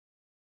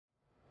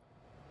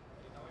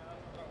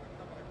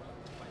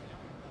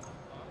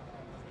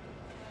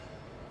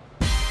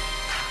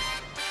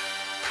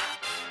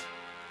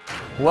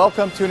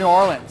welcome to New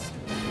Orleans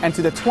and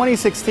to the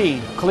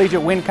 2016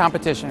 Collegiate Wind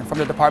Competition from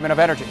the Department of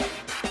Energy.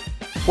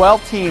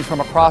 12 teams from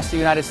across the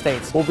United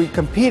States will be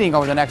competing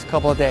over the next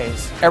couple of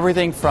days.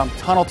 Everything from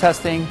tunnel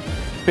testing,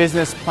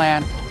 business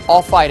plan,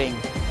 all fighting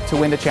to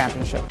win the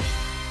championship.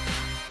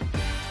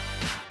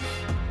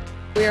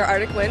 We are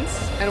Arctic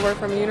Winds, and we're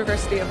from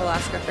University of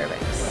Alaska,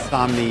 Fairbanks.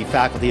 I'm the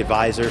faculty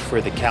advisor for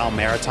the Cal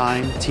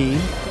Maritime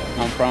team.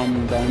 I'm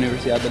from the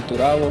Universidad del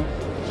Turabo,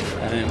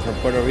 and I'm from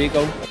Puerto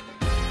Rico.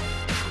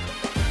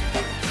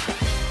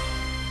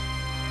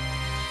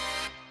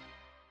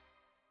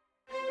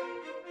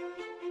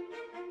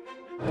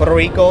 Puerto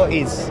Rico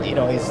is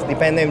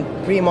dependent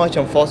pretty much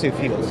on fossil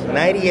fuels.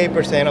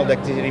 98% of the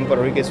activity in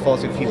Puerto Rico is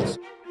fossil fuels.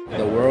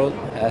 The world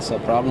has a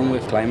problem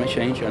with climate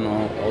change and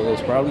all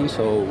those problems,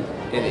 so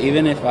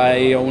even if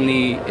I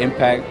only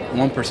impact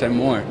 1%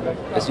 more,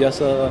 it's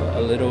just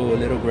a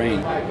little grain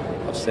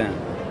of sand.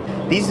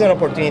 This is an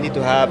opportunity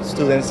to have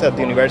students at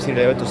the university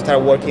level to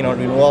start working on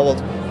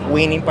renewables.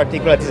 Wind in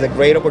particular, this is a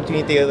great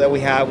opportunity that we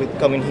have with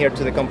coming here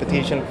to the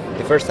competition,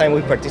 the first time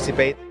we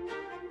participate.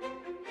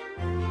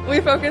 We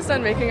focused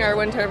on making our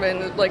wind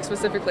turbine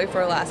specifically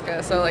for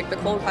Alaska, so the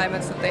cold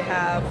climates that they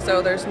have.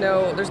 So there's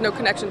no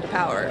connection to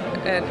power,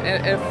 and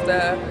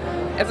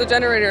if the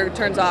generator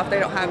turns off, they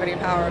don't have any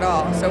power at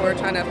all. So we're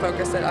trying to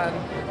focus it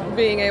on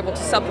being able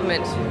to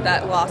supplement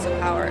that loss of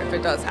power if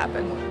it does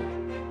happen.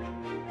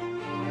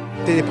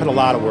 They put a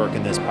lot of work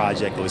in this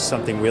project. It was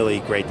something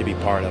really great to be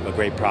part of, a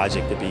great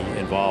project to be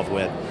involved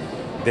with.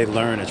 They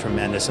learned a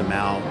tremendous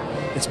amount.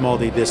 It's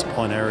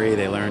multidisciplinary.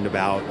 They learned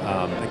about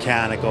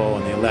mechanical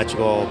and the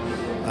electrical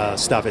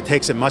stuff. It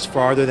takes it much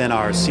farther than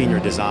our senior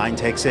design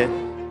takes it.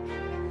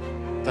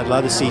 I'd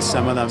love to see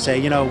some of them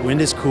say, wind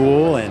is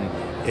cool and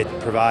it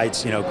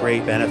provides,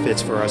 great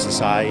benefits for our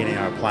society and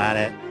our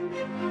planet.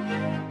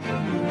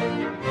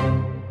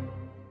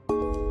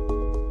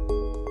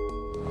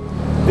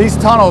 These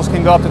tunnels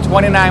can go up to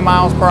 29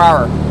 miles per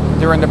hour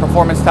during the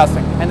performance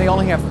testing, and they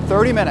only have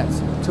 30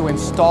 minutes to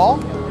install,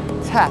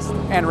 test,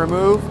 and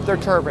remove their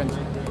turbines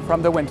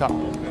from the wind tunnel.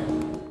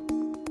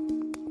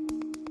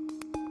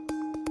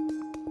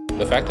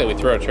 The fact that we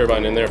threw our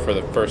turbine in there for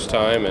the first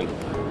time and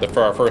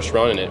for our first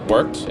run, and it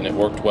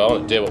worked well,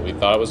 and it did what we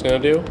thought it was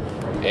going to do,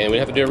 and we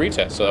have to do a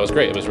retest, so that was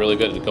great. It was really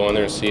good to go in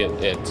there and see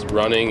it's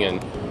running and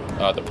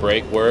the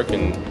brake work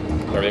and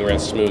everything ran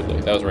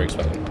smoothly. That was very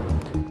exciting.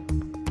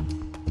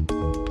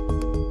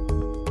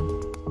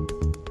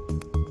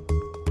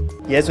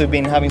 Yes, we've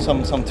been having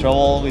some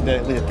trouble with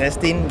the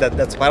testing.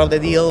 That's part of the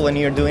deal when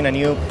you're doing a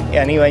new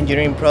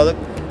engineering product.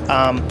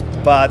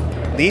 But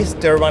this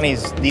turbine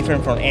is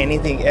different from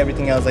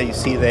everything else that you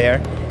see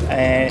there,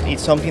 and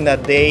it's something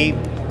that they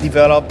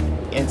developed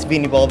and it's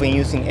been evolving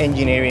using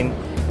engineering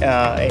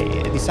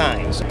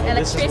designs.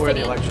 This is where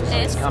the electricity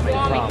is coming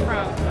from.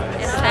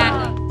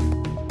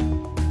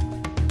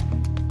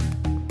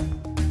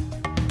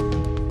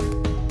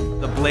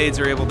 The blades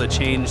are able to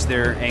change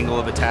their angle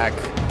of attack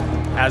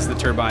as the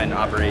turbine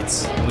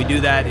operates. And we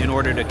do that in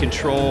order to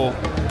control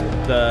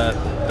the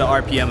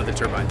RPM of the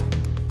turbine.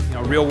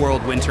 Real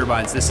world wind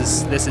turbines, this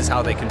is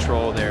how they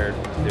control their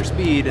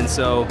speed, and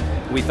so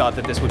we thought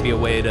that this would be a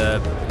way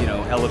to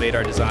elevate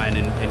our design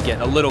and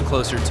get a little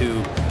closer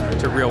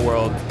to real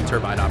world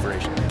turbine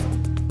operation.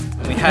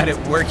 We had it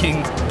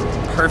working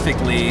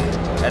perfectly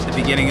at the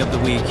beginning of the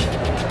week,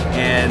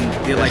 and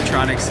the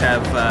electronics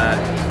have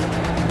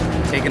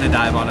taken a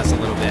dive on us a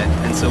little bit,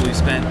 and so we've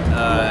spent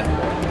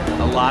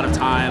a lot of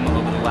time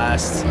over the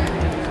last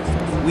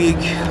week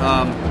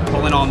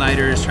pulling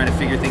all-nighters, trying to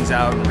figure things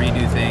out,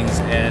 redo things,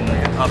 and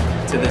up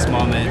to this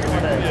moment,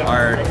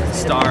 our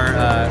star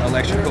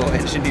electrical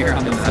engineer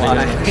on the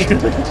fly,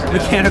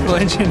 mechanical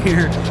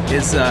engineer,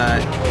 is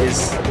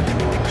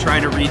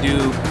trying to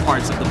redo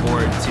parts of the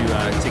board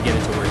to get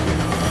it to work here.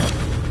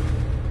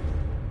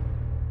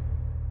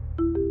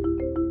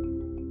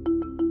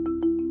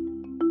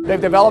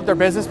 They've developed their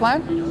business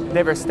plan.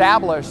 They've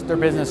established their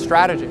business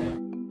strategy.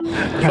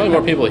 There's probably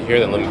more people here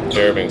than live in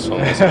Fairbanks. Come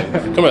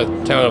to a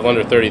town of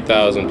under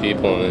 30,000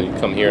 people, and then you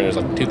come here and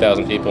there's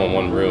 2,000 people in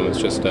one room. It's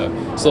just it's a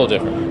little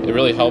different. It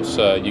really helps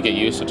you get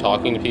used to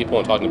talking to people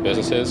and talking to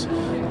businesses.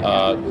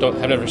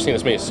 I've never seen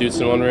this many suits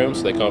in one room,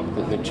 so they come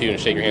up to you and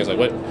shake your hands like,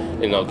 what,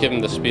 give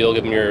them the spiel,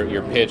 give them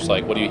your pitch,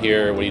 like, what do you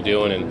hear, what are you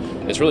doing,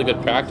 and it's really good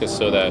practice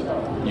so that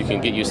you can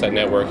get used to that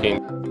networking.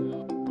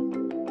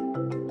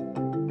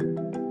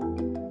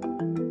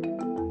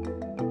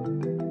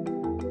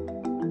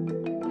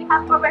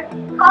 Have over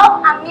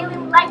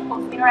 500,000 light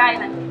bulbs in our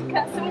island,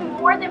 consuming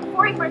more than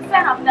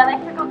 40% of the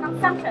electrical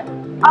consumption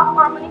of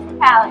our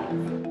municipalities.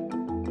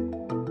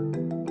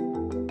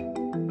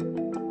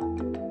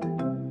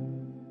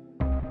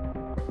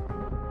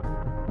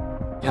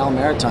 Cal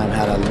Maritime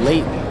had a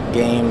late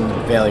game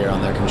failure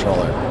on their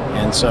controller,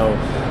 and so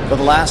for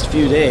the last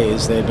few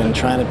days they've been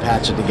trying to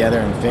patch it together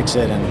and fix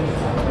it,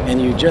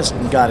 and you just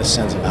got a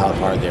sense of how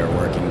hard they were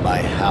working by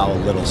how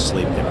little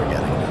sleep they were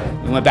getting.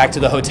 We went back to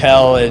the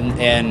hotel and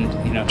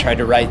tried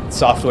to write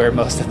software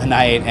most of the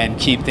night and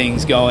keep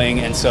things going,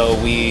 and so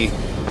we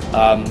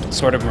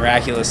sort of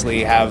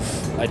miraculously have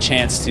a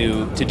chance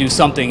to do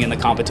something in the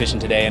competition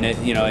today. And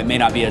it may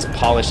not be as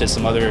polished as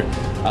some other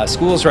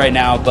schools right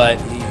now, but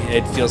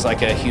it feels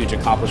like a huge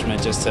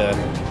accomplishment just to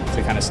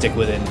kind of stick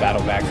with it and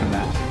battle back from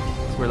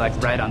that. We're like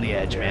right on the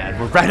edge, man.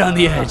 We're right on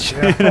the edge.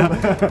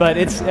 But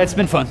it's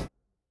been fun.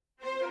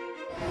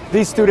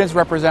 These students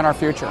represent our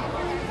future.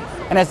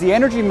 And as the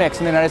energy mix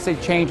in the United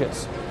States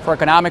changes for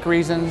economic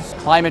reasons,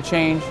 climate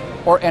change,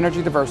 or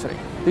energy diversity,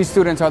 these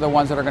students are the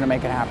ones that are going to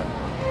make it happen.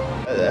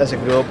 As a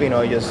group,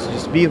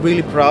 just be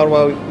really proud of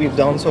what we've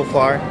done so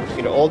far.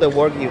 All the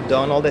work you've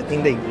done, all the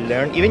things they've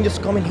learned, even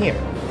just coming here.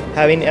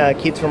 Having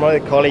kids from other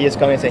colleges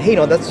come and say, hey,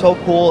 that's so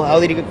cool. How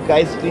did you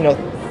guys,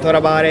 thought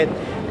about it?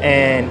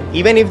 And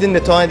even if in the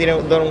time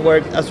don't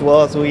work as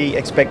well as we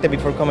expected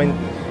before coming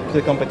to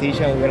the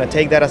competition, we're going to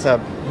take that as a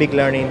big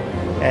learning.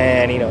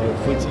 And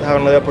if we have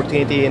another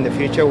opportunity in the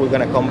future, we're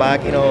going to come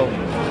back,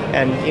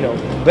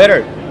 and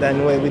better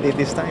than what we did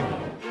this time.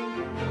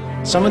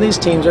 Some of these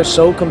teams are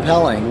so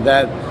compelling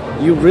that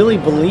you really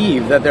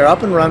believe that they're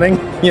up and running.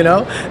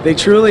 They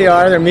truly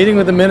are. They're meeting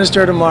with the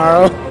minister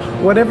tomorrow.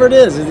 Whatever it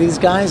is, these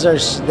guys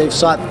they've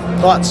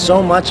thought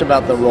so much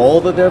about the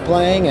role that they're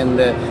playing and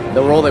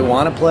the role they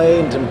want to play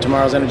in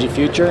tomorrow's energy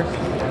future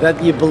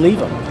that you believe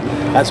them.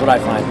 That's what I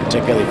find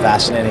particularly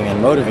fascinating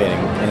and motivating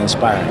and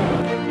inspiring.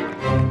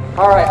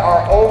 All right,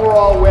 our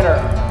overall winner,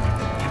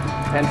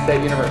 Penn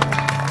State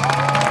University.